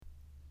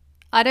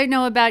I don't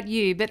know about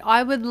you, but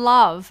I would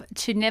love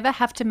to never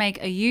have to make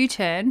a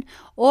U-turn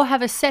or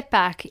have a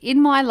setback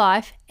in my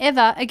life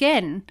ever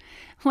again.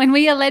 When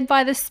we are led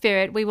by the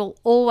Spirit, we will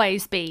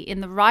always be in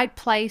the right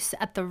place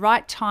at the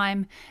right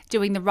time,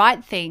 doing the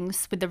right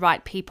things with the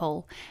right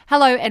people.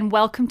 Hello and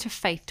welcome to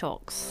Faith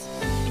Talks.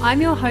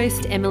 I'm your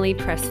host, Emily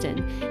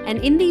Preston, and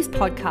in these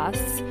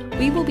podcasts,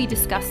 we will be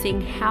discussing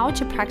how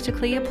to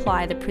practically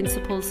apply the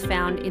principles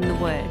found in the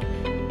Word,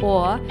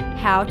 or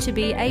how to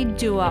be a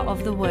doer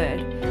of the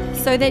Word,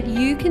 so that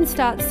you can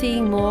start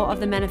seeing more of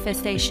the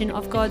manifestation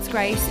of God's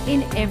grace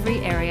in every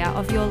area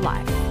of your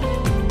life.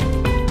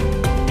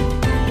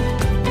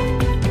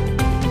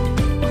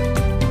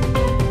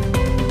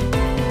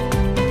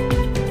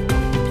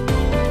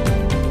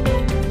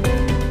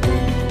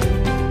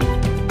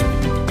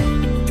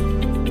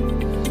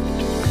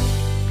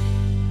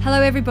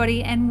 Hello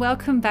everybody and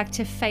welcome back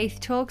to Faith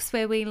Talks,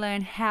 where we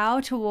learn how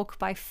to walk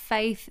by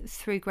faith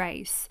through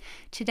grace.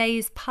 Today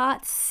is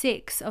part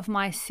 6 of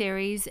my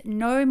series,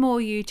 No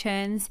More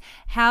U-Turns,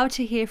 How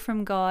to Hear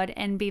from God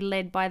and Be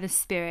Led by the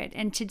Spirit.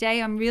 And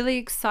today I'm really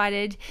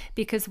excited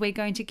because we're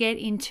going to get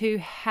into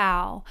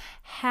how.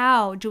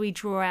 How do we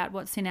draw out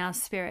what's in our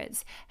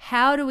spirits?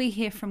 How do we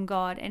hear from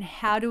God? And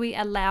how do we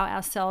allow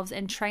ourselves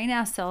and train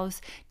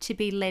ourselves to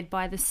be led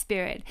by the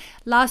Spirit?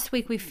 Last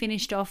week we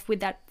finished off with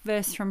that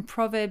verse from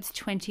Proverbs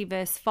 20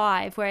 verse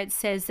 5, where it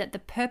says that the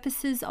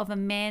purposes of a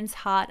man's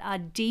heart are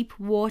deep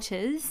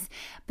waters,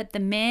 but the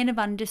man of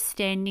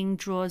understanding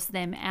draws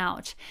them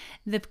out.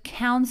 The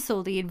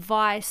counsel, the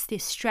advice, the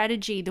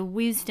strategy, the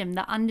wisdom,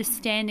 the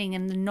understanding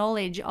and the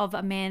knowledge of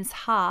a man's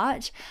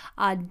heart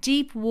are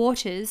deep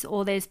waters,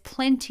 or there's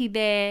plenty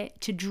there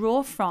to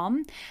draw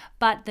from,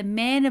 but the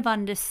man of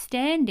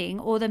understanding,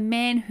 or the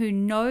man who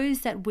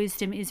knows that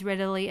wisdom is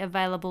readily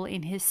available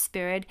in his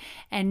spirit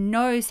and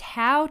knows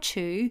how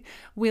to,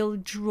 will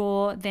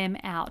draw them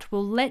out,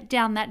 will let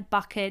down that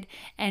bucket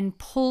and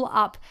pull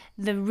up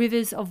the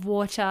rivers of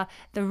water,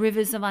 the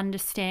rivers of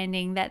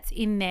understanding that's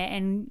in there,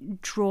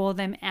 and draw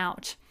them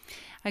out.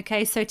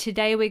 Okay, so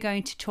today we're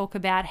going to talk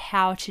about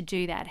how to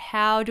do that.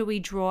 How do we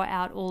draw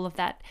out all of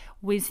that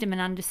wisdom and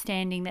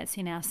understanding that's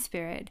in our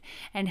spirit?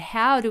 And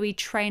how do we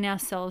train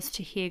ourselves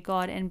to hear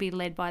God and be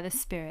led by the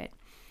Spirit?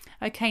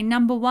 Okay,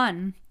 number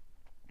 1.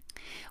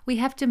 We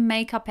have to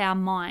make up our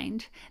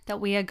mind that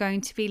we are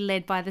going to be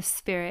led by the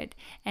Spirit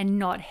and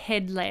not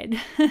head-led.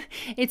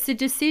 It's a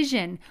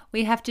decision.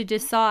 We have to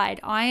decide,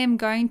 I am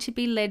going to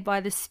be led by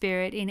the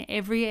Spirit in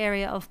every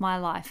area of my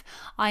life.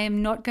 I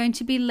am not going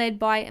to be led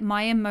by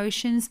my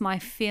emotions, my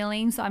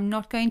feelings. I'm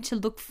not going to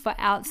look for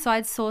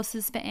outside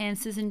sources for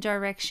answers and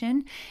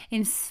direction.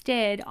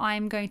 Instead, I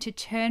am going to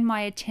turn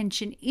my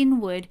attention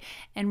inward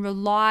and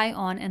rely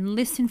on and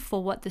listen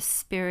for what the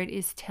Spirit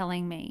is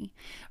telling me.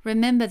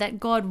 Remember that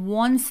God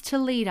wants to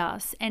lead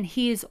us, and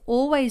He is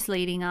always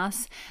leading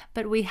us,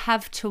 but we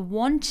have to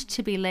want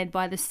to be led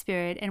by the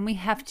Spirit, and we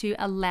have to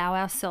allow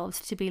ourselves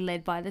to be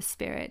led by the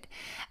Spirit.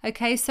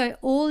 Okay, so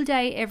all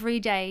day, every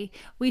day,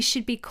 we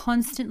should be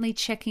constantly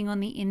checking on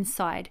the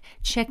inside,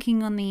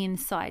 checking on the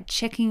inside,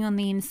 checking on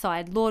the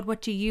inside. Lord,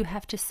 what do you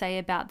have to say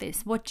about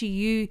this? What do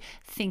you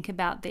think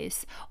about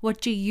this? What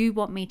do you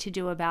want me to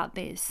do about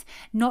this?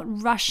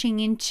 Not rushing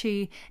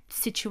into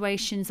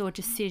situations or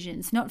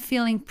decisions, not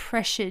feeling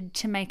pressured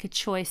to make a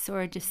choice or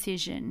a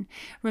decision.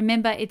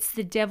 Remember, it's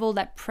the devil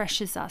that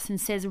pressures us and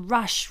says,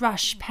 rush,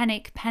 rush,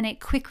 panic, panic,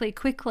 quickly,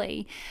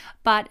 quickly.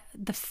 But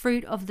the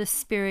fruit of the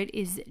Spirit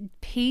is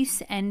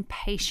peace and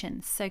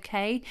patience,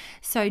 okay?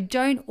 So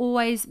don't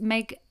always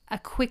make a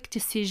quick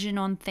decision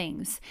on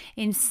things.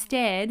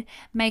 Instead,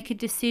 make a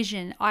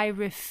decision. I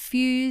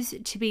refuse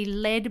to be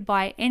led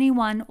by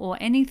anyone or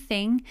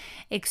anything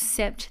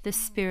except the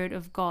Spirit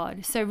of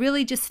God. So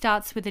really just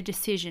starts with a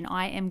decision.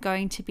 I am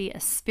going to be a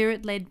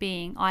Spirit-led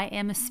being. I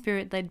am a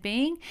Spirit-led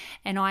being,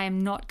 and I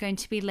am not going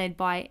to be led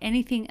by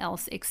anything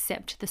else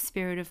except the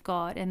Spirit of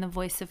God and the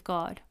voice of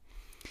God.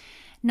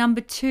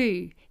 Number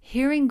 2,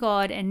 hearing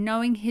God and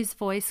knowing His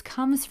voice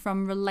comes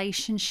from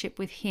relationship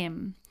with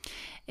Him.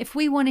 If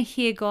we want to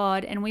hear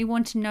God and we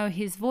want to know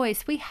His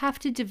voice, we have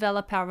to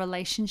develop our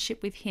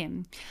relationship with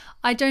Him.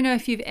 I don't know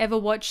if you've ever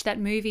watched that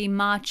movie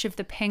March of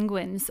the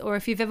Penguins, or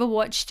if you've ever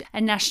watched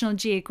a National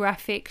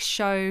Geographic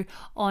show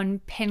on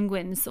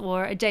penguins,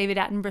 or a David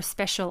Attenborough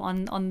special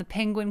on the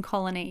penguin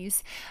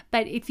colonies.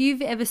 But if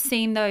you've ever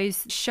seen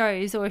those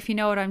shows, or if you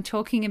know what I'm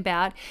talking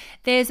about,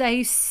 there's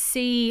a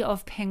sea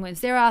of penguins.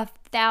 There are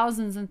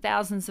thousands and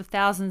thousands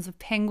of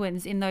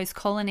penguins in those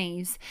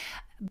colonies.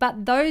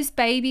 But those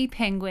baby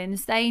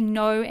penguins, they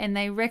know and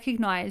they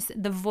recognize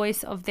the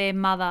voice of their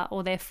mother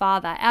or their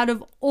father. Out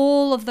of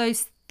all of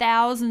those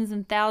thousands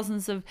and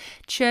thousands of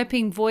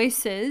chirping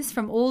voices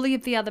from all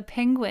of the other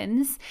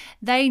penguins,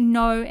 they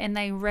know and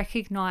they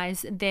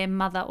recognize their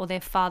mother or their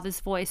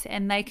father's voice,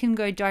 and they can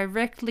go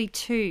directly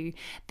to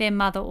their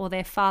mother or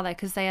their father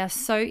because they are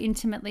so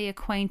intimately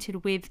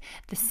acquainted with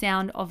the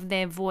sound of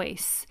their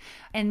voice.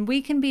 And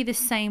we can be the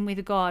same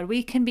with God.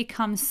 We can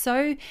become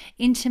so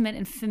intimate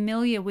and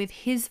familiar with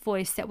His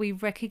voice that we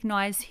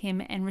recognize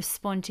Him and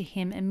respond to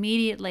Him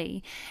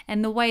immediately.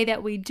 And the way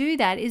that we do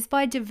that is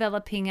by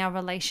developing our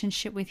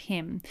relationship with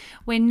Him.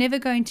 We're never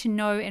going to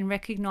know and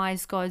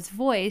recognize God's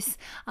voice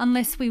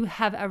unless we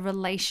have a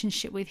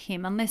relationship with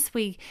Him, unless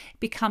we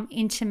become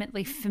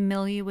intimately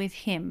familiar with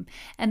Him.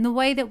 And the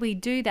way that we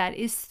do that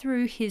is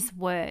through His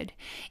Word.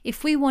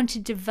 If we want to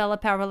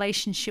develop our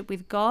relationship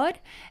with God,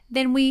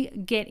 then we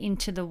get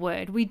into the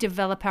Word. We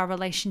develop our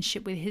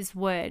relationship with His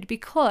Word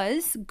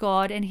because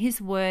God and His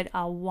Word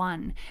are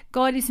one.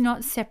 God is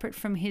not separate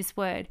from His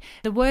Word.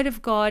 The Word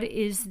of God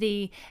is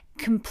the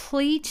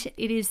complete,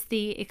 it is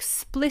the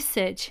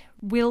explicit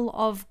will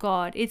of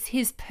God. It's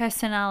His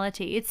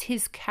personality, it's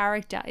His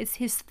character, it's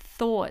His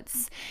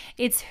thoughts,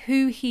 it's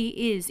who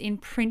He is in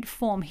print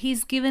form.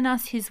 He's given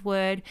us His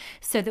Word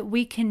so that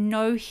we can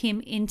know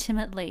Him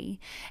intimately.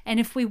 And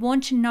if we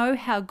want to know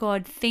how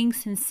God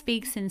thinks and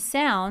speaks and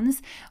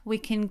sounds, we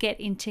can get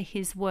into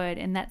His Word,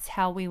 and that's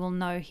how we will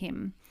know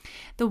Him.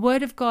 The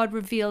Word of God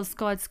reveals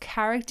God's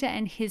character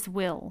and His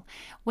will.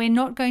 We're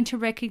not going to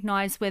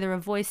recognize whether a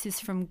voice is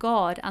from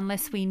God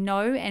unless we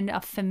know and are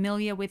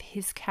familiar with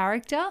His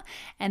character,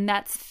 and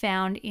that's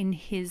found in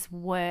His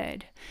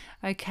Word.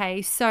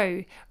 Okay,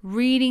 so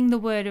reading the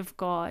Word of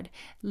God,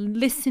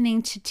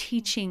 listening to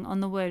teaching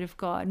on the Word of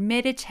God,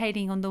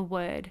 meditating on the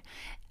Word,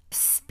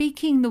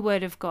 speaking the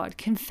Word of God,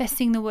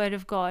 confessing the Word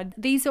of God.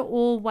 These are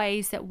all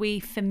ways that we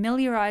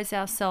familiarize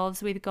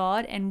ourselves with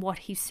God and what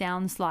He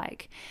sounds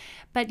like.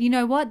 But you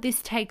know what?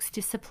 This takes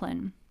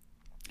discipline.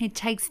 It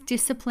takes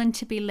discipline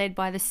to be led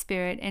by the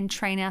Spirit and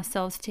train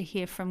ourselves to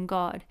hear from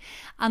God.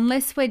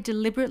 Unless we're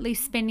deliberately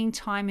spending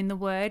time in the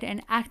Word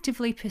and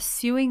actively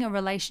pursuing a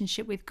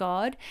relationship with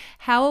God,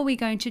 how are we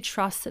going to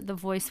trust that the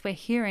voice we're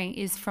hearing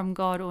is from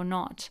God or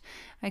not?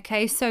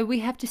 Okay, so we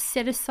have to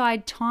set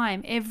aside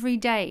time every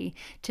day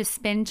to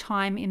spend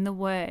time in the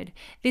Word.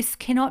 This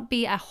cannot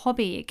be a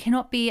hobby. It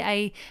cannot be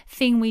a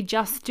thing we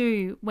just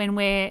do when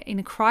we're in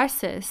a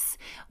crisis.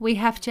 We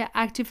have to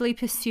actively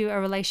pursue a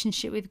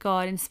relationship with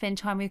God and spend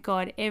time with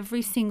God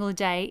every single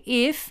day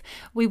if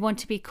we want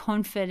to be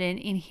confident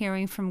in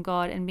hearing from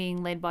God and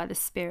being led by the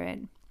Spirit.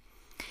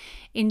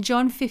 In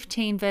John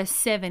 15 verse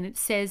 7, it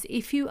says,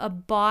 "If you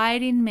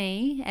abide in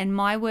me and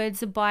my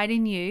words abide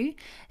in you,"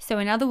 so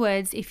in other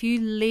words, if you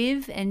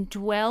live and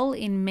dwell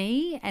in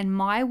me and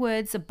my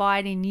words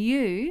abide in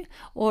you,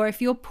 or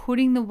if you're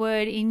putting the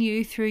word in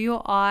you through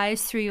your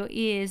eyes, through your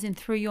ears, and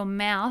through your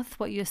mouth,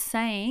 what you're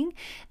saying,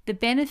 the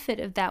benefit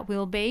of that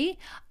will be,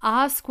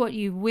 ask what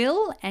you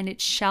will and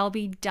it shall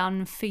be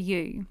done for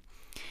you.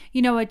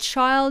 You know, a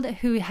child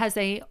who has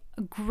a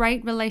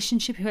great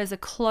relationship, who has a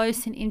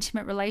close and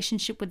intimate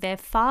relationship with their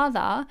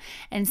father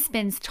and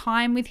spends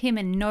time with him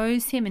and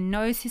knows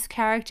his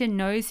character,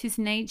 knows his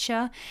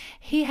nature,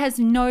 he has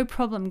no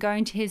problem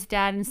going to his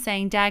dad and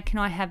saying, "Dad, can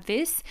I have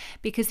this?"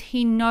 Because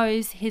he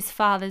knows his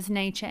father's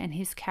nature and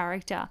his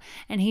character,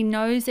 and he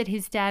knows that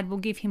his dad will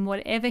give him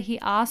whatever he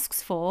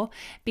asks for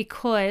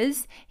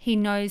because he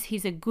knows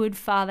he's a good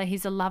father,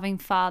 he's a loving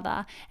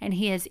father, and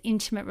he has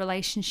intimate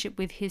relationship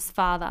with his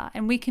father.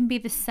 And we can be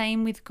the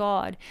same with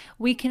God.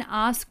 We can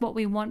ask what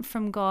we want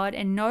from God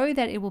and know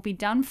that it will be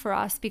done for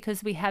us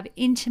because we have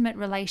intimate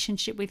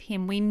relationship with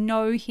Him. We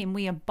know Him,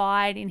 we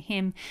abide in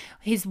Him,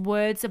 His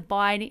words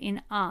abide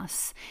in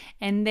us,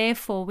 and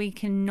therefore we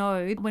can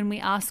know when we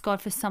ask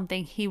God for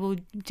something, He will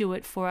do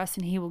it for us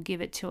and He will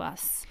give it to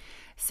us.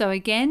 So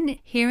again,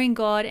 hearing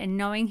God and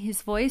knowing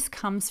His voice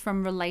comes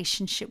from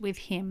relationship with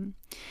Him.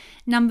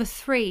 Number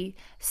 3,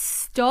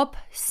 stop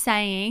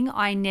saying,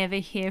 "I never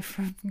hear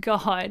from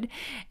God."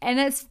 And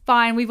that's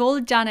fine. We've all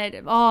done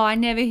it. "Oh, I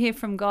never hear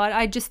from God.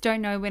 I just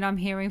don't know when I'm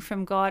hearing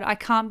from God. I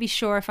can't be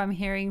sure if I'm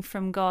hearing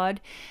from God."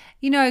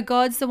 You know,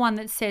 God's the one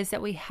that says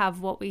that we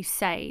have what we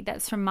say.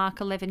 That's from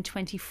Mark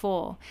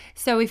 11:24.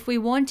 So if we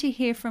want to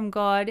hear from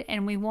God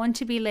and we want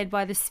to be led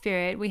by the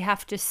Spirit, we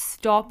have to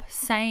stop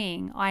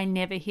saying, "I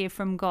never hear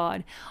from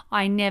God.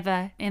 I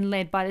never am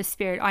led by the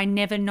Spirit. I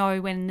never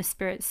know when the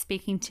Spirit's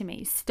speaking to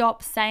me."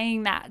 Stop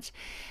saying that.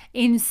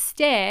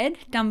 Instead,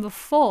 number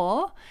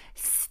 4,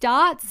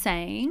 start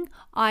saying,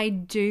 "I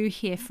do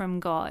hear from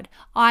God.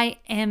 I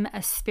am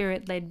a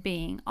Spirit-led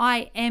being.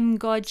 I am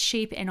God's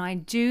sheep and I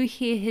do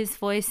hear His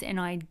voice and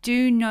I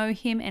do know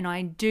Him and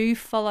I do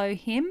follow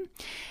Him."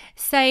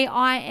 Say,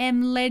 I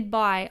am led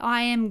by,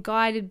 I am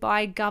guided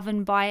by,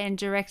 governed by, and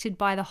directed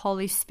by the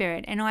Holy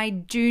Spirit, and I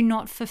do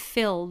not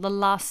fulfill the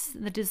lusts,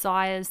 the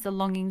desires, the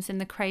longings,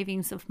 and the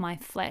cravings of my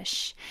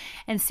flesh.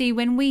 And see,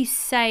 when we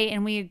say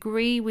and we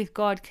agree with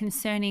God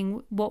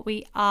concerning what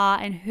we are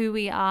and who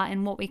we are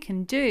and what we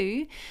can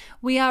do,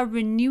 we are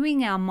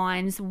renewing our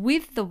minds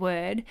with the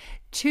Word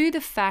to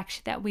the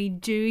fact that we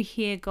do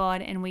hear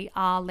God and we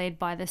are led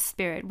by the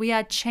Spirit. We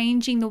are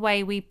changing the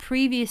way we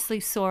previously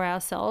saw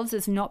ourselves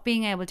as not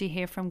being able to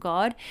hear from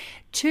God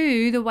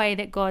to the way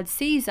that God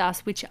sees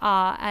us, which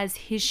are as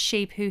His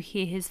sheep who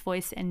hear His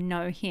voice and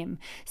know Him.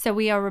 So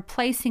we are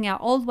replacing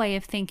our old way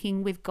of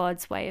thinking with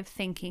God's way of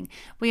thinking.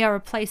 We are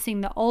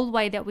replacing the old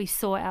way that we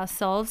saw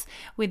ourselves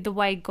with the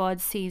way God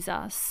sees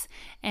us.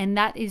 And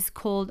that is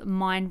called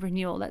mind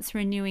renewal. That's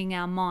renewing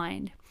our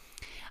mind.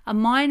 A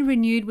mind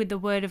renewed with the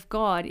Word of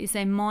God is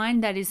a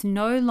mind that is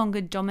no longer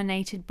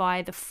dominated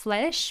by the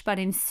flesh, but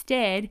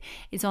instead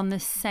is on the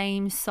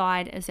same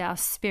side as our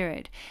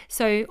spirit.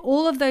 So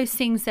all of those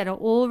things that are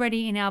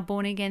already in our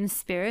born-again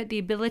spirit, the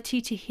ability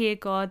to hear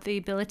God, the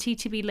ability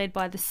to be led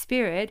by the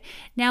Spirit,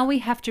 now we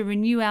have to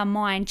renew our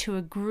mind to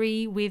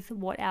agree with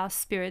what our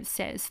spirit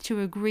says,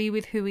 to agree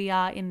with who we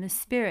are in the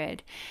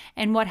Spirit.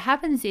 And what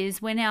happens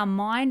is when our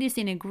mind is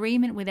in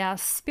agreement with our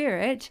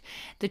spirit,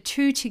 the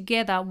two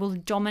together will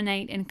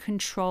dominate and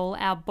control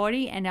our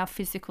body and our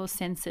physical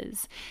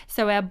senses.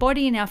 So our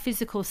body and our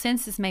physical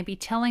senses may be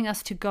telling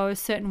us to go a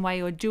certain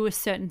way or do a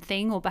certain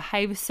thing or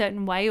behave a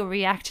certain way or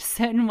react a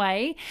certain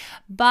way,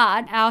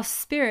 but our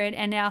spirit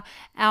and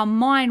our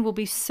mind will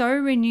be so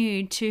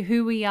renewed to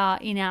who we are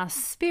in our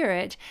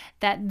spirit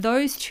that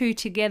those two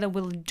together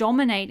will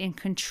dominate and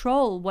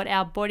control what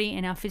our body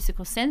and our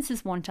physical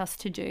senses want us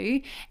to do,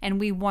 and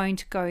we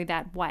won't go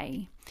that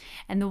way.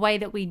 And the way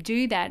that we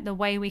do that, the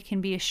way we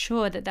can be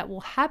assured that that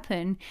will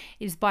happen,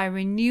 is by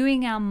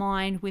renewing our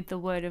mind with the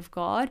Word of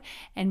God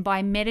and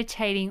by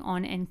meditating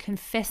on and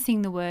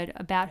confessing the Word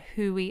about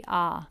who we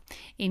are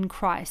in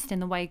Christ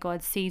and the way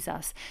God sees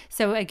us.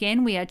 So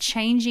again, we are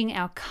changing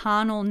our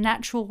carnal,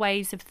 natural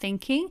ways of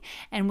thinking,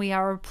 and we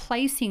are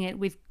replacing it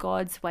with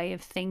God's way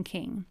of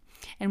thinking.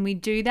 And we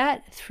do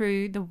that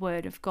through the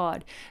Word of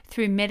God,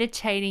 through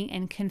meditating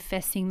and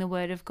confessing the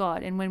Word of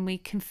God. And when we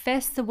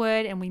confess the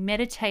Word and we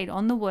meditate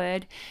on the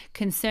Word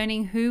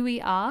concerning who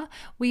we are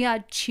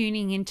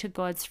tuning into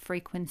God's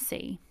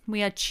frequency.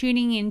 We are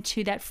tuning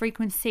into that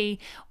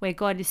frequency where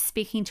God is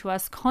speaking to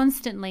us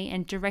constantly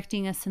and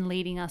directing us and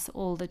leading us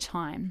all the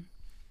time.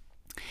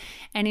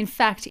 And in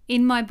fact,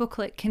 in my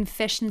booklet,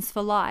 Confessions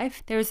for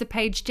Life, there is a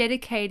page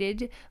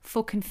dedicated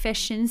for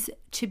confessions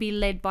to be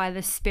led by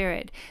the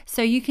Spirit.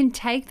 So you can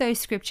take those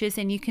scriptures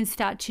and you can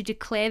start to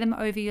declare them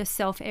over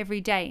yourself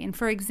every day. And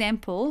for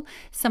example,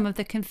 some of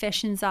the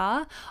confessions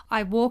are,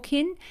 I walk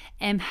in,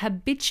 am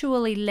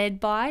habitually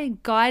led by,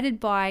 guided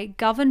by,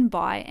 governed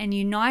by, and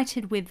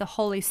united with the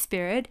Holy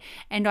Spirit,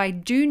 and I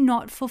do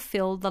not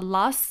fulfill the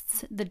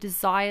lusts, the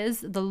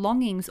desires, the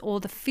longings, or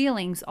the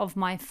feelings of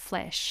my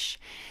flesh.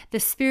 The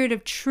Spirit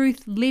of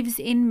truth lives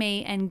in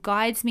me and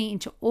guides me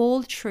into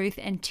all truth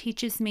and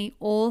teaches me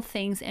all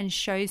things and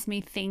shows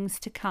me things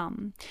to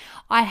come.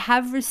 I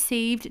have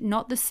received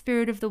not the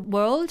spirit of the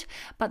world,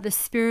 but the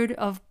Spirit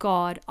of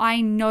God. I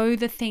know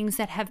the things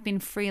that have been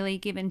freely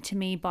given to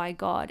me by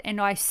God,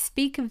 and I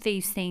speak of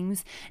these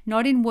things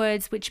not in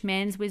words which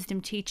man's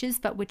wisdom teaches,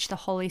 but which the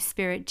Holy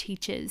Spirit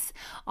teaches.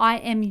 I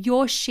am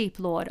your sheep,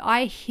 Lord.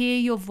 I hear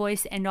your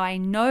voice and I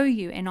know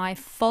you and I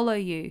follow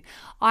you.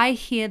 I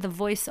hear the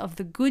voice of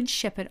the good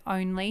shepherd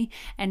only,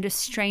 and a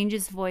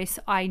stranger's voice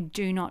I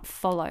do not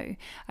follow.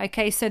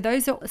 Okay, so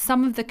those are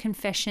some of the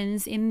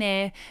confessions in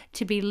there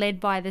to be led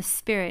by the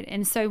Spirit.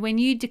 And so when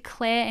you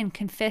declare and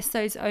confess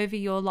those over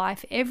your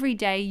life every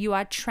day, you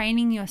are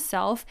training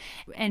yourself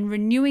and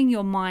renewing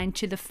your mind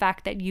to the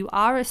fact that you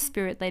are a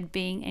Spirit-led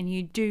being and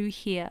you do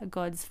hear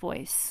God's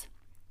voice.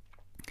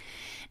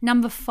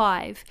 Number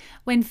 5,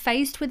 when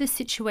faced with a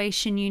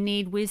situation you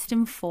need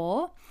wisdom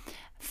for,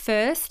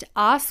 first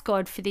ask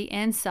God for the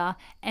answer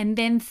and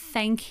then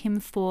thank Him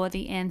for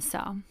the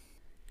answer.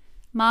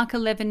 Mark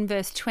 11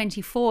 verse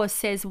 24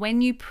 says,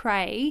 when you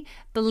pray,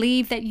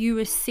 believe that you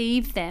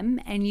receive them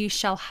and you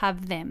shall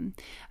have them.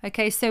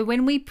 Okay, so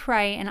when we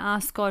pray and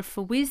ask God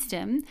for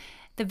wisdom,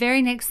 the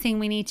very next thing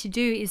we need to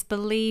do is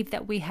believe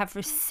that we have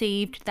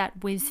received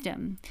that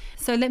wisdom.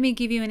 So let me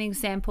give you an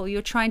example.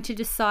 You're trying to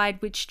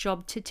decide which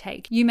job to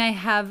take. You may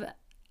have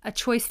a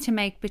choice to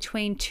make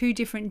between two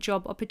different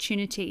job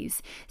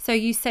opportunities. So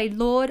you say,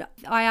 Lord,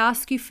 I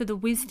ask you for the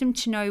wisdom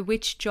to know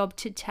which job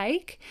to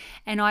take,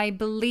 and I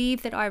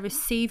believe that I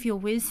receive your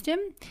wisdom.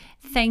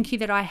 Thank you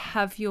that I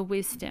have your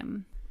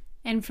wisdom.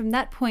 And from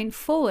that point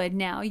forward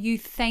now, you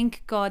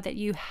thank God that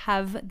you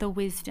have the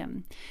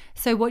wisdom.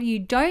 So what you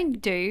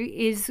don't do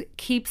is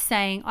keep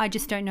saying, I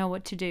just don't know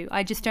what to do.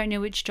 I just don't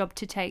know which job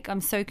to take.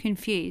 I'm so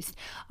confused.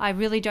 I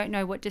really don't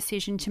know what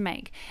decision to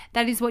make.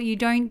 That is what you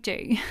don't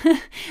do.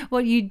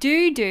 What you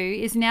do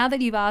is, now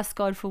that you've asked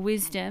God for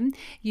wisdom,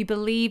 you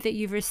believe that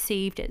you've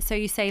received it. So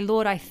you say,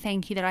 Lord, I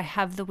thank you that I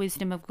have the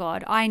wisdom of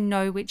God. I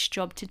know which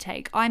job to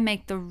take. I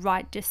make the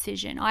right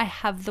decision. I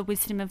have the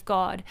wisdom of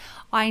God.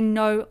 I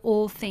know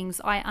all things.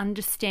 I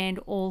understand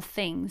all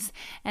things.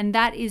 And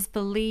that is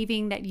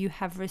believing that you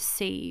have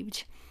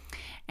received.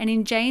 And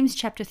in James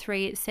chapter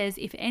 3, it says,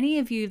 if any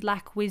of you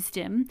lack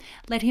wisdom,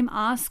 let him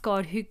ask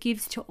God, who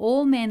gives to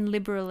all men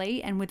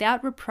liberally and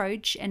without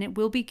reproach, and it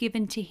will be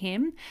given to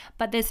him.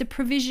 But there's a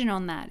provision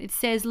on that. It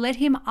says, let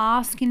him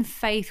ask in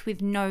faith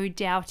with no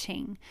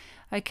doubting.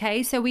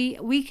 Okay, so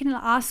we can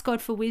ask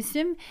God for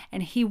wisdom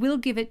and he will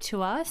give it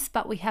to us,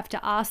 but we have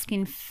to ask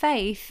in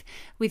faith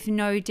with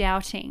no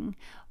doubting.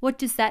 What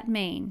does that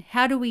mean?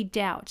 How do we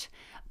doubt?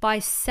 By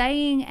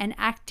saying and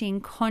acting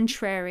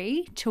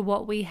contrary to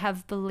what we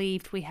have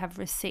believed we have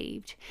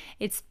received.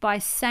 It's by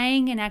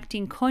saying and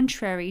acting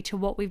contrary to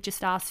what we've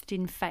just asked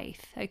in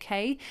faith,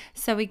 okay?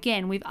 So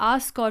again, we've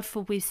asked God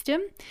for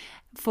wisdom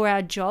for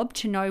our job,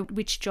 to know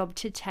which job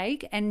to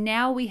take, and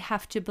now we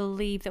have to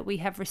believe that we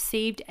have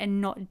received and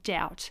not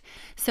doubt.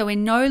 So we're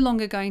no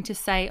longer going to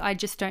say, I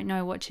just don't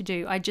know what to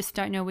do. I just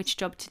don't know which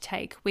job to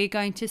take. We're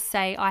going to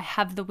say, I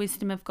have the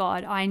wisdom of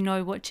God. I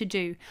know what to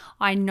do.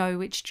 I know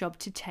which job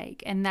to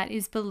take. And that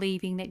is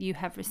believing that you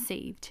have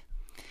received.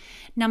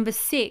 Number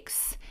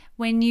 6,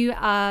 when you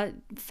are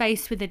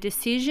faced with a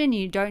decision,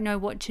 you don't know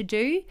what to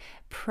do,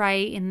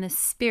 pray in the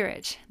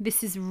Spirit.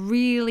 This is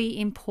really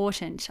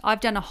important.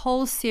 I've done a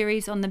whole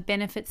series on the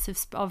benefits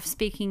of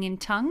speaking in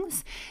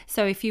tongues.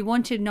 So if you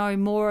want to know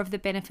more of the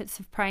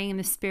benefits of praying in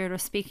the Spirit or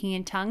speaking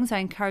in tongues, I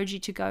encourage you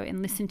to go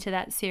and listen to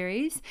that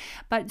series.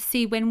 But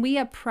see, when we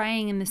are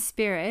praying in the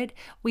Spirit,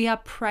 we are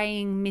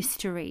praying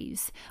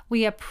mysteries.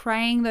 We are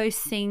praying those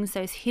things,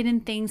 those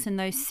hidden things and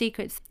those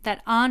secrets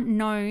that aren't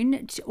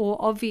known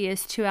or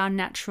obvious to our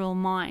natural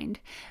mind.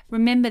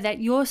 Remember that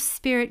your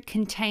spirit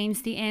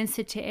contains the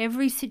answer to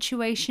every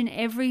situation,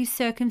 every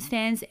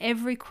circumstance,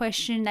 every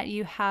question that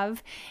you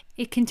have.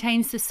 It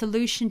contains the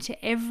solution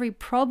to every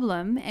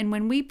problem. And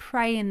when we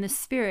pray in the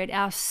Spirit,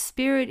 our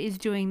spirit is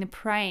doing the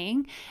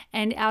praying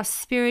and our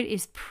spirit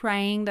is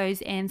praying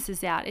those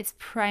answers out. It's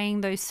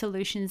praying those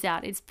solutions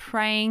out. It's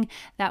praying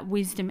that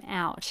wisdom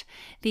out.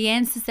 The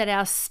answers that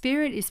our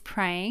spirit is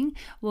praying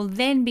will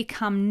then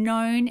become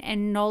known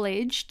and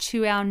knowledge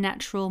to our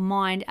natural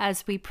mind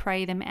as we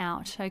pray them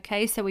out.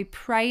 Okay, so we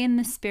pray in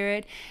the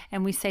Spirit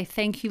and we say,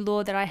 thank you,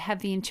 Lord, that I have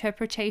the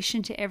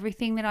interpretation to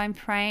everything that I'm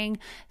praying.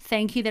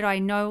 Thank you that I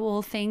know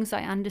all things,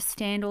 I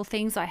understand all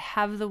things, I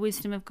have the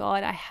wisdom of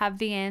God, I have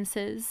the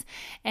answers.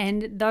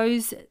 And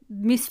those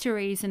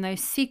mysteries and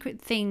those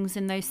secret things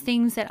and those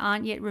things that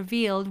aren't yet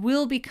revealed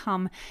will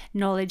become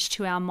knowledge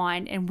to our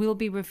mind and will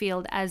be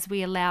revealed as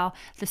we allow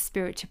the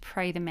Spirit to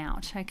pray them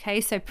out. Okay,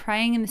 so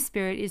praying in the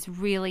Spirit is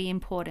really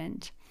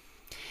important.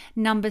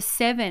 Number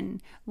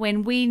 7,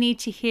 when we need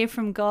to hear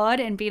from God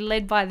and be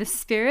led by the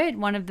Spirit,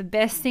 one of the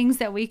best things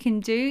that we can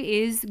do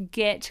is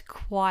get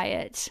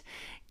quiet.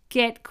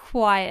 Get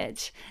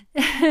quiet.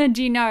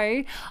 Do you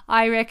know,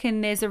 I reckon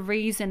there's a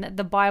reason that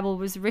the Bible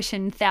was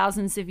written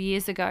thousands of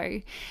years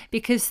ago,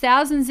 because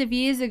thousands of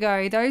years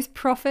ago, those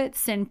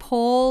prophets and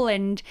Paul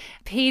and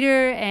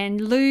Peter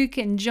and Luke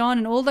and John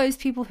and all those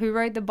people who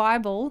wrote the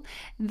Bible,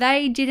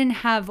 they didn't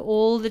have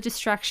all the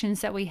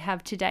distractions that we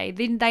have today.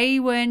 They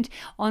weren't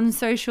on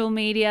social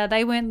media.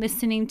 They weren't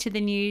listening to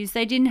the news.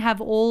 They didn't have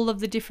all of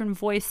the different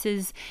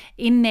voices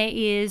in their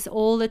ears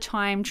all the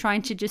time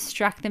trying to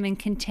distract them and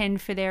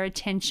contend for their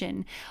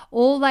attention.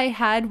 All they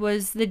had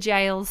was the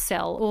jail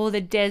cell or the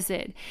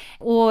desert,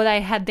 or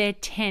they had their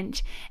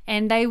tent,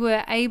 and they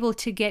were able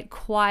to get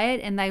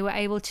quiet and they were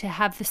able to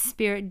have the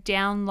Spirit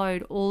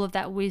download all of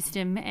that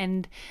wisdom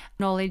and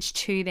knowledge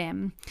to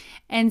them.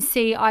 And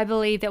see, I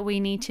believe that we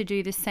need to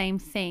do the same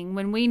thing.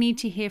 When we need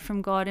to hear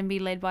from God and be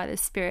led by the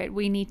Spirit,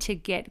 we need to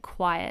get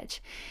quiet.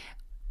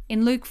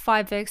 In Luke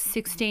 5 verse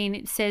 16,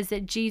 it says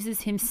that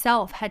Jesus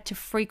himself had to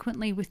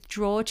frequently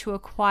withdraw to a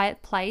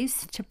quiet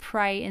place to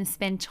pray and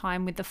spend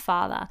time with the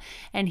Father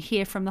and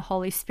hear from the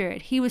Holy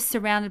Spirit. He was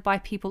surrounded by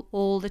people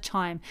all the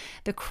time.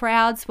 The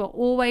crowds were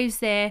always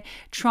there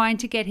trying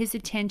to get his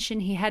attention.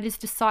 He had his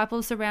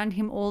disciples around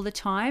him all the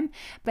time,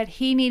 but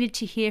he needed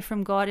to hear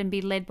from God and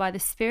be led by the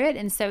Spirit,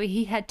 and so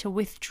he had to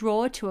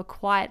withdraw to a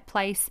quiet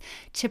place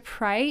to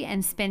pray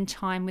and spend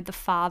time with the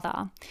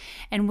Father.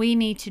 And we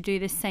need to do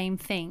the same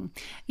thing.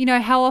 You know,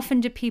 how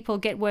often do people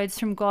get words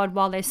from God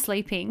while they're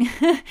sleeping?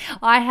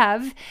 I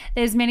have.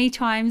 There's many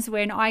times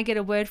when I get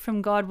a word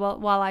from God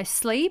while I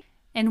sleep.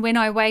 And when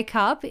I wake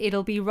up,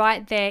 it'll be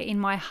right there in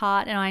my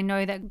heart, and I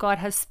know that God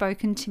has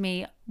spoken to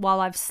me while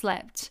I've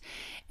slept.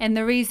 And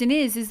the reason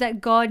is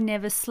that God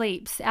never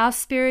sleeps. Our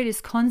spirit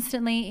is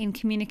constantly in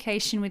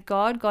communication with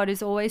God. God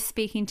is always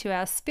speaking to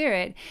our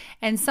spirit.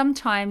 And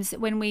sometimes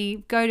when we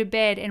go to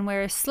bed and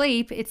we're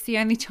asleep, it's the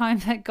only time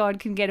that God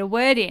can get a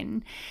word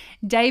in.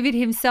 David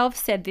himself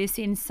said this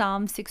in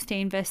Psalm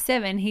 16 verse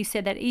 7. He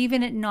said that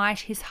even at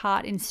night his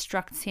heart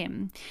instructs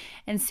him.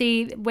 And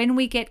see, when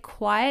we get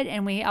quiet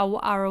and we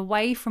are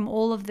away from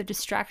all of the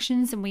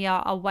distractions and we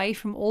are away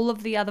from all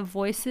of the other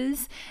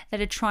voices that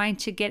are trying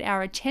to get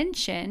our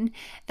attention,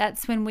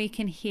 that's when we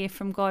can hear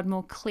from God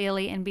more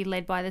clearly and be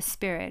led by the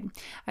Spirit.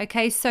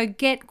 Okay, so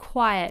get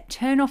quiet,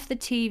 turn off the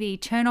TV,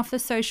 turn off the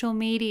social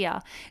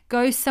media,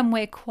 go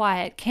somewhere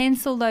quiet,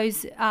 cancel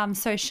those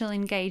social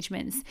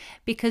engagements,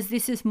 because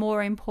this is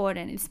more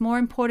important. It's more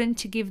important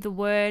to give the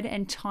word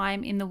and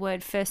time in the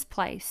word first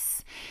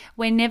place.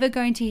 We're never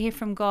going to hear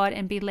from God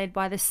and be led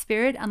by the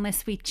Spirit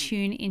unless we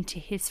tune into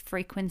his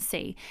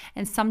frequency.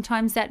 And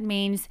sometimes that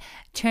means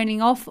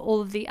turning off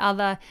all of the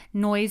other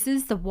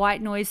noises, the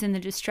white noise and the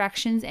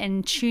distractions,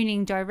 and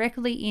tuning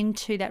directly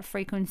into that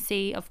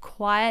frequency of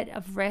quiet,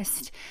 of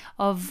rest,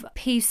 of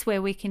peace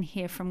where we can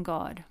hear from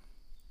God.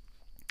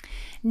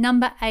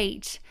 Number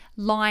 8,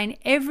 line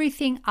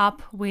everything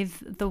up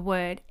with the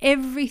word.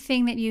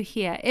 Everything that you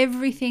hear,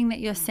 everything that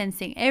you're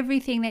sensing,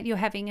 everything that you're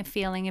having a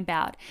feeling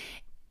about,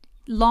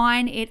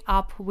 line it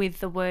up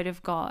with the word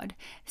of God.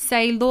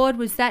 Say, Lord,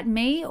 was that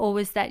me or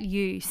was that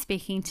you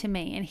speaking to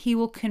me? And he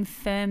will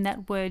confirm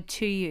that word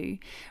to you.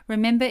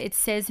 Remember, it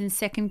says in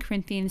 2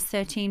 Corinthians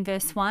 13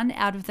 verse 1,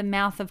 out of the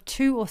mouth of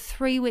 2 or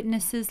 3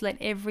 witnesses, let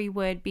every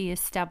word be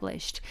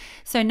established.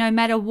 So no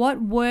matter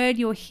what word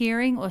you're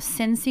hearing or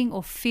sensing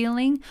or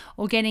feeling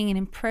or getting an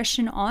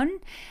impression on,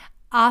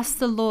 ask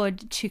the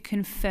Lord to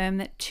confirm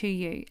that to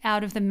you.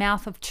 Out of the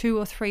mouth of 2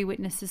 or 3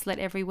 witnesses, let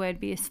every word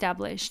be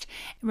established.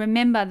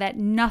 Remember that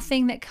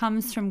nothing that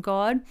comes from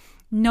God,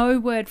 no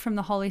word from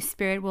the Holy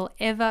Spirit will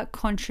ever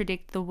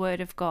contradict the word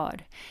of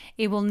God.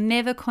 It will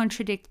never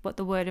contradict what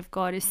the word of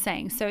God is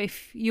saying. So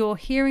if you're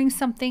hearing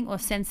something or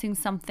sensing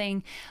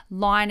something,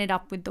 line it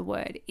up with the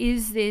word.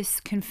 Is this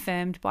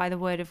confirmed by the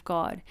word of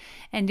God?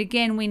 And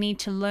again, we need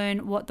to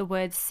learn what the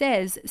word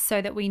says so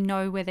that we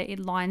know whether it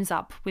lines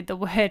up with the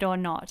word or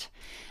not.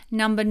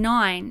 Number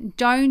 9,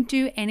 don't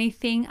do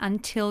anything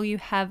until you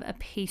have a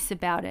peace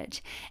about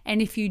it.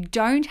 And if you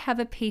don't have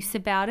a peace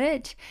about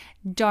it,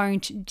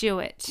 don't do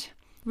it.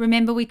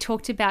 Remember, we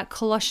talked about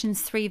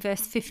Colossians 3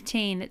 verse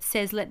 15 that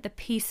says, let the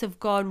peace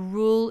of God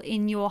rule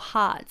in your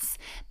hearts.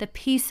 The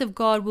peace of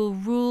God will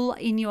rule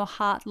in your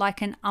heart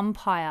like an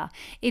umpire.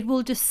 It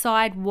will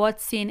decide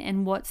what's in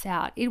and what's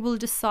out. It will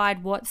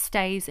decide what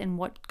stays and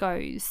what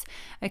goes.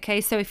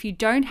 Okay, so if you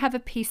don't have a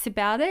peace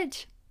about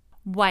it,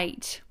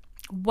 wait.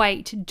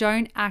 Wait,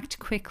 don't act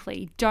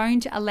quickly.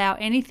 Don't allow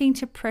anything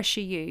to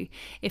pressure you.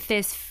 If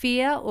there's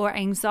fear or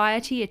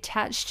anxiety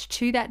attached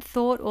to that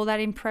thought or that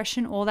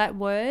impression or that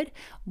word,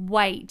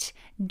 wait.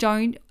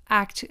 Don't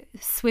act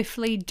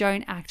swiftly.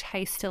 Don't act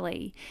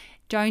hastily.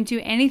 Don't do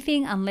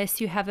anything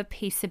unless you have a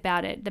peace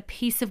about it. The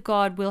peace of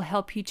God will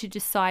help you to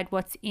decide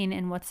what's in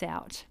and what's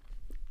out.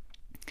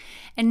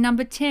 And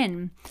number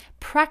 10,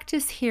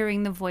 practice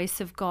hearing the voice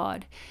of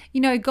God.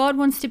 You know, God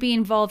wants to be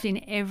involved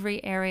in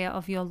every area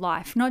of your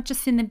life, not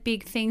just in the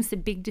big things, the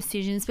big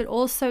decisions, but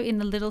also in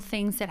the little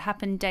things that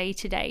happen day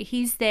to day.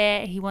 He's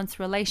there. He wants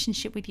a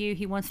relationship with you.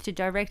 He wants to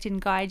direct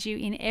and guide you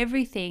in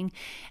everything,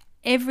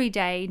 every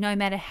day, no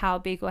matter how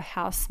big or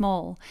how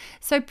small.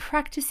 So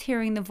practice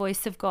hearing the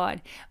voice of God.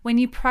 When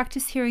you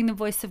practice hearing the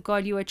voice of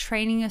God, you are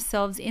training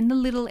yourselves in the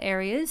little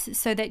areas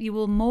so that you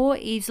will more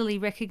easily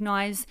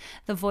recognize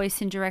the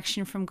voice and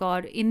direction from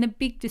God in the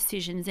big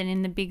decisions and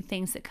in the big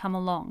things that come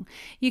along.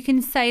 You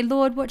can say,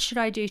 Lord, what should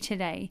I do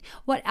today?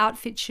 What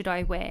outfit should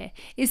I wear?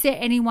 Is there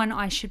anyone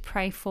I should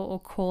pray for or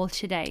call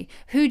today?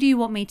 Who do you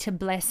want me to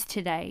bless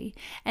today?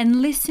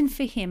 And listen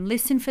for him.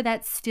 Listen for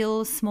that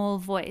still small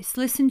voice.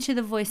 Listen to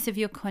the voice of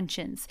your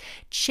conscience.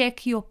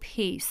 Check your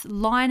peace.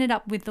 Line it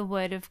up with the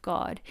word of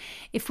God.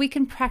 If we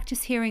can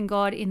practice hearing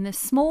God in the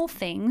small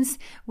things,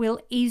 we'll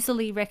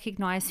easily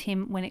recognize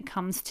him when it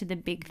comes to the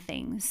big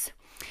things.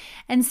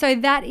 And so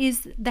that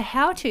is the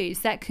how-tos.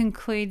 That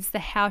concludes the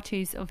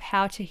how-tos of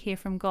how to hear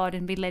from God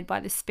and be led by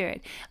the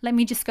Spirit. Let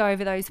me just go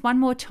over those one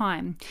more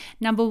time.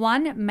 Number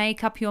 1,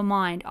 make up your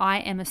mind. I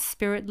am a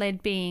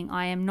spirit-led being.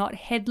 I am not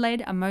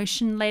head-led,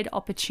 emotion-led,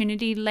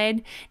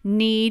 opportunity-led,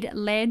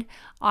 need-led.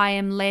 I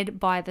am led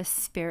by the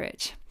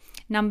Spirit.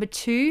 Number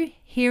 2,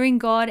 hearing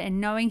God and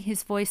knowing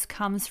his voice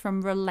comes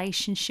from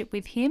relationship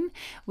with him,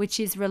 which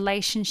is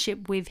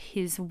relationship with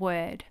his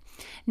word.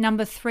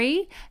 Number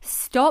 3,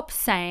 stop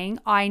saying,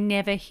 I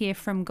never hear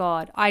from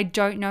God. I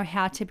don't know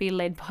how to be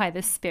led by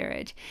the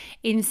Spirit.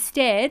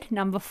 Instead,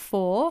 number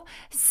 4,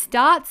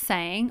 start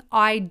saying,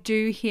 I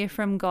do hear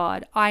from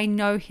God. I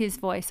know his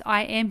voice.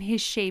 I am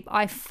his sheep.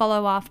 I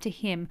follow after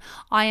him.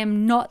 I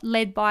am not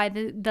led by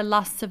the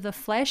lusts of the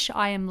flesh.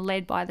 I am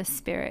led by the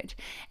Spirit.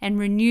 And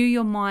renew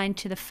your mind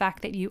to the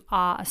fact that you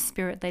are a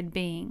spirit-led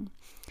being.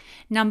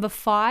 Number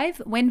 5,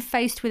 when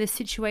faced with a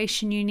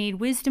situation you need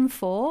wisdom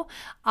for,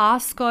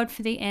 ask God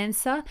for the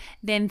answer,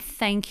 then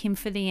thank Him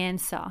for the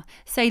answer.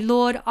 Say,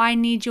 Lord, I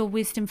need your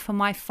wisdom for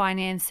my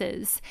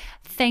finances.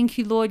 Thank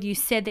you, Lord, you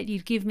said that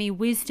you'd give me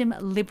wisdom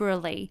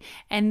liberally.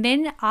 And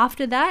then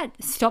after that,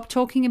 stop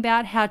talking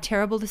about how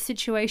terrible the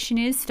situation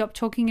is. Stop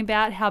talking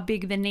about how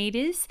big the need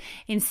is.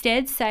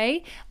 Instead,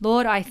 say,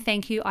 Lord, I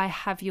thank you. I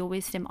have your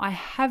wisdom. I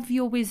have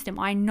your wisdom.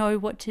 I know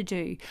what to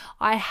do.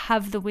 I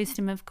have the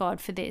wisdom of God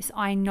for this.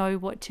 I know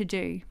what to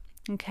do.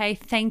 Okay,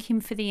 thank Him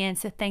for the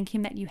answer. Thank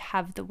Him that you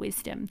have the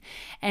wisdom.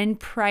 And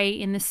pray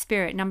in the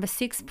Spirit. Number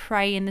 6,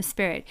 pray in the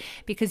Spirit,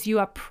 because you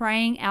are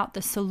praying out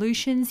the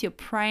solutions. You're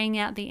praying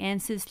out the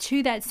answers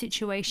to that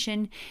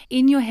situation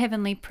in your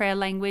heavenly prayer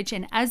language.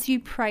 And as you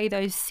pray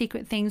those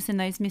secret things and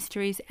those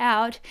mysteries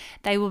out,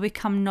 they will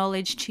become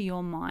knowledge to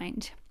your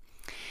mind.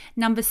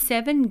 Number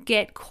 7,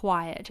 get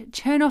quiet.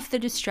 Turn off the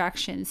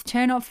distractions.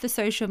 Turn off the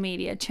social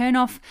media. Turn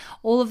off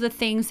all of the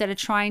things that are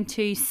trying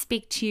to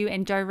speak to you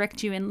and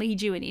direct you and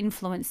lead you and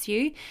influence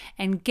you.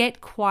 And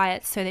get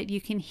quiet so that you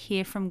can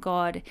hear from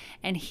God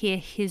and hear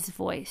His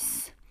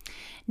voice.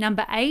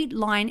 Number 8,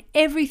 line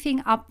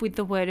everything up with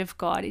the Word of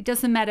God. It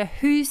doesn't matter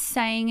who's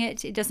saying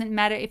it. It doesn't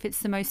matter if it's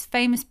the most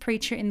famous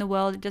preacher in the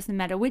world. It doesn't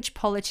matter which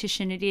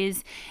politician it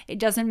is. It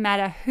doesn't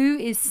matter who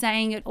is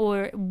saying it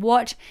or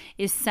what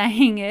is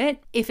saying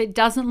it. If it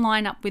doesn't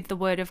line up with the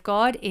Word of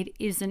God, it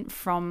isn't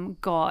from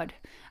God.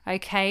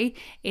 Okay?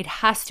 It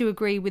has to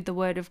agree with the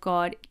Word of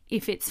God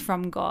if it's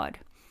from God.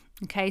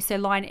 Okay, so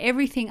line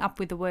everything up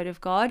with the Word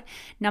of God.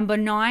 Number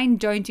 9,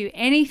 don't do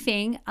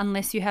anything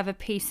unless you have a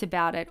peace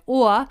about it,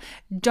 or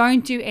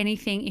don't do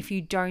anything if you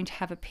don't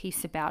have a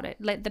peace about it.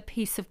 Let the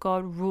peace of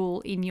God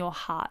rule in your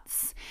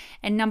hearts.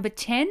 And number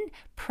 10,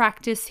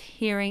 practice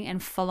hearing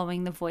and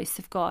following the voice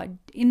of God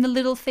in the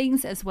little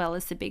things as well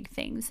as the big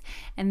things.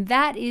 And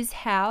that is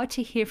how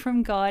to hear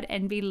from God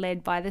and be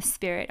led by the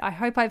Spirit. I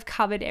hope I've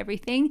covered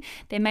everything.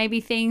 There may be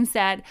things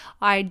that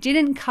I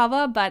didn't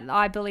cover, but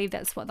I believe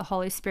that's what the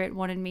Holy Spirit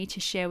wanted me to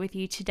share with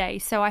you today.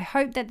 So I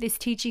hope that this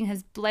teaching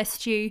has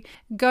blessed you.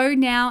 Go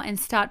now and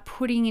start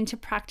putting into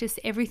practice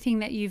everything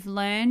that you've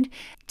learned.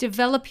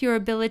 Develop your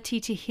ability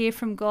to hear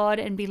from God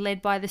and be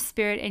led by the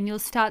Spirit, and you'll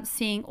start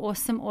seeing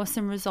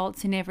awesome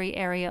results in every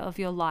area of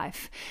your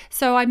life.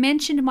 So I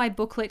mentioned my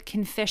booklet,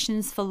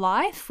 Confessions for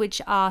Life, which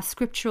are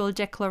scriptural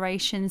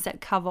declarations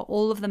that cover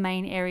all of the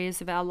main areas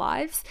of our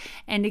lives.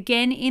 And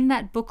again, in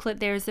that booklet,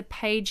 there is a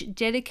page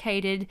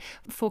dedicated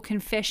for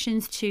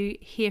confessions to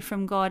hear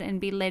from God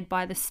and be led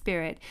by the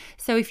Spirit.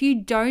 So if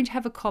you don't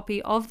have a copy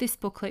of this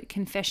booklet,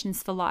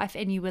 Confessions for Life,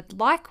 and you would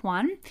like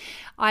one,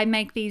 I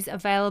make these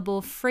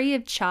available free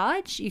of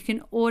charge. You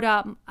can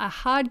order a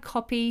hard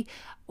copy,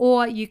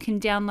 or you can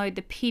download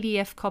the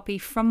PDF copy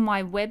from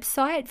my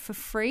website for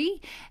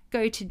free.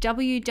 Go to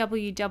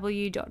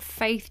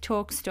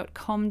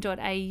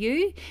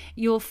www.faithtalks.com.au.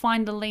 You'll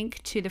find the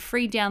link to the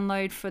free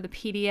download for the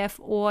PDF,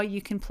 or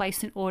you can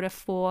place an order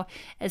for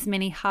as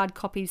many hard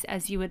copies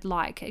as you would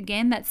like.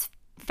 Again, that's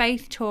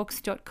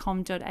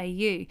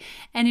faithtalks.com.au.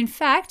 And in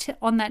fact,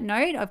 on that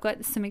note, I've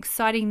got some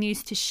exciting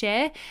news to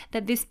share,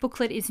 that this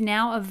booklet is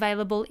now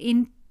available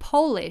in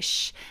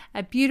Polish.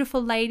 A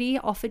beautiful lady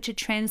offered to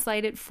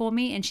translate it for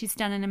me, and she's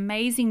done an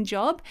amazing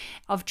job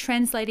of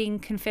translating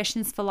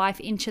Confessions for Life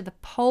into the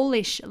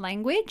Polish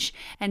language.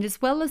 And as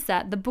well as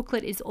that, the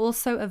booklet is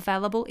also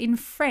available in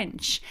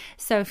French.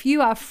 So if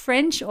you are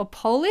French or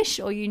Polish,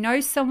 or you know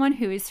someone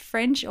who is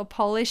French or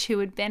Polish who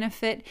would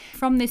benefit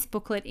from this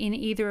booklet in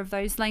either of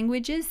those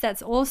languages,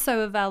 that's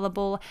also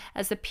available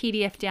as a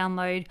PDF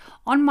download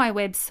on my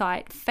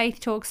website,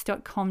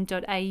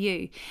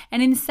 faithtalks.com.au.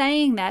 And in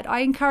saying that, I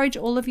encourage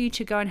all of you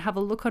to go and have a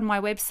look on my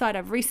website.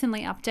 I've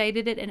recently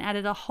updated it and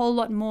added a whole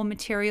lot more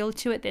material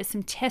to it. There's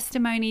some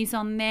testimonies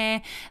on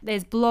there.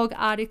 There's blog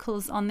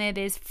articles on there.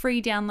 There's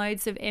free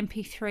downloads of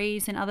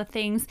MP3s and other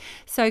things.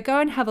 So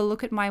go and have a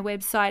look at my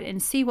website and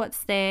see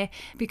what's there,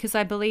 because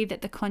I believe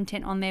that the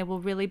content on there will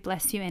really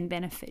bless you and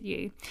benefit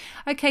you.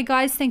 Okay,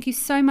 guys, thank you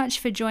so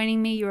much for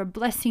joining me. You're a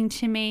blessing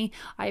to me.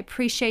 I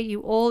appreciate you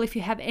all. If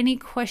you have any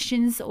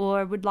questions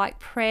or would like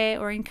prayer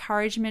or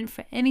encouragement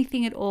for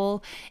anything at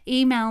all,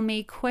 email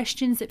me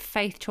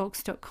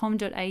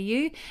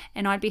questions@faithtalks.com.au,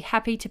 and I'd be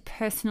happy to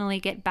personally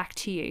get back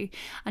to you.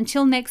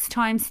 Until next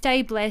time,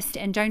 stay blessed,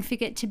 and don't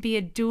forget to be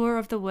a doer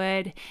of the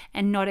word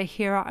and not a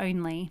hearer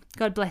only.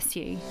 God bless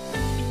you.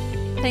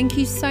 Thank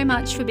you so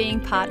much for being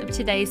part of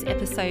today's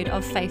episode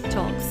of Faith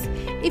Talks.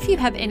 If you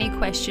have any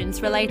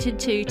questions related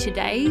to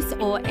today's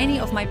or any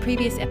of my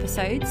previous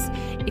episodes,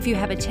 if you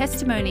have a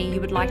testimony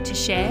you would like to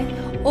share,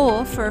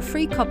 or for a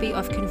free copy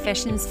of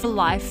Confessions for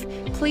Life,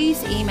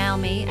 please email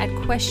me at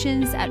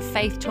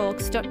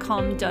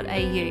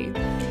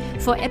questions@faithtalks.com.au.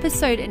 For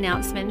episode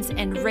announcements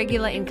and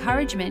regular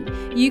encouragement,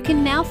 you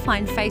can now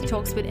find Faith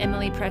Talks with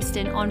Emily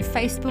Preston on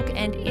Facebook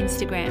and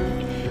Instagram.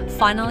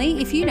 Finally,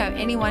 if you know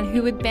anyone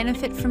who would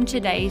benefit from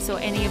today's or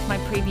any of my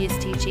previous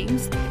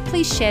teachings,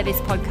 please share this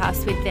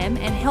podcast with them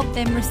and help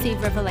them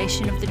receive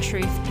revelation of the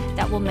truth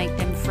that will make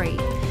them free.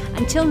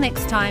 Until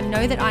next time,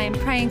 know that I am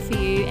praying for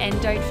you,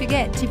 and don't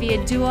forget to be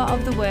a doer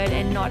of the word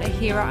and not a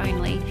hearer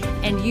only,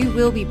 and you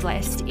will be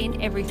blessed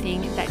in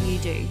everything that you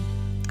do.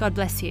 God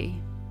bless you.